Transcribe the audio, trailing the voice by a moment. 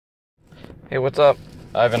Hey, what's up?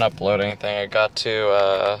 I haven't uploaded anything. I got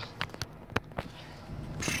to,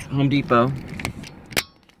 Home Depot.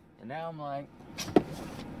 And now I'm like,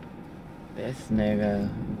 this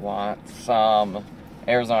nigga wants some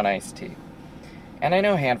Arizona iced tea. And I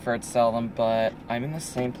know Hanford sell them, but I'm in the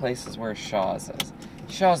same place as where Shaw's is.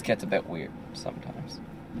 Shaw's gets a bit weird sometimes.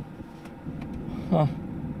 Huh.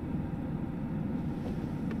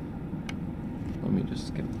 Let me just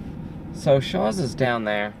skip. So Shaw's is down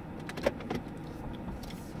there.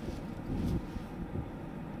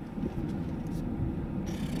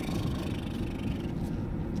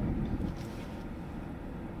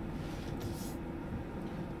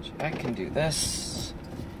 I can do this,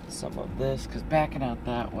 some of this, because backing out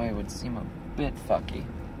that way would seem a bit fucky.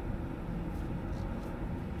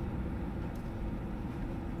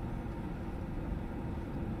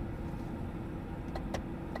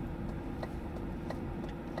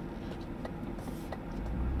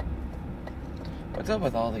 What's up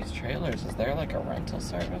with all these trailers? Is there like a rental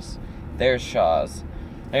service? There's Shaw's.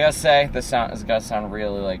 I gotta say, this sound is gonna sound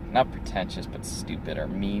really like, not pretentious, but stupid or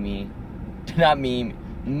memey. Not meme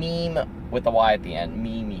with a Y at the end,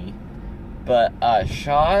 memey. But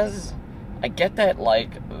Shaw's, I get that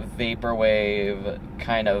like vaporwave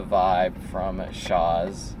kind of vibe from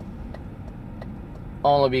Shaw's.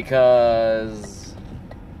 Only because,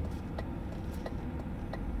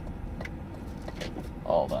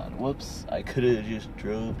 hold on, whoops, I could have just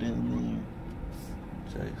drove down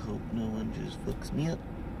there. So I hope no one just fucks me up.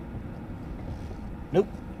 Nope.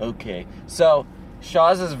 Okay, so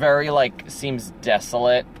Shaw's is very, like, seems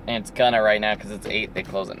desolate, and it's gonna right now because it's 8, they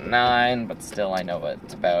close at 9, but still I know what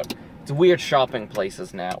it's about. It's weird shopping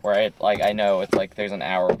places now, where I know it's like there's an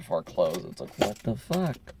hour before close. It's like, what the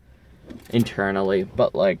fuck? Internally,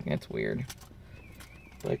 but, like, it's weird.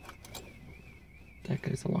 Like, that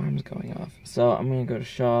guy's alarm's going off. So I'm gonna go to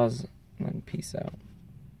Shaw's, and then peace out.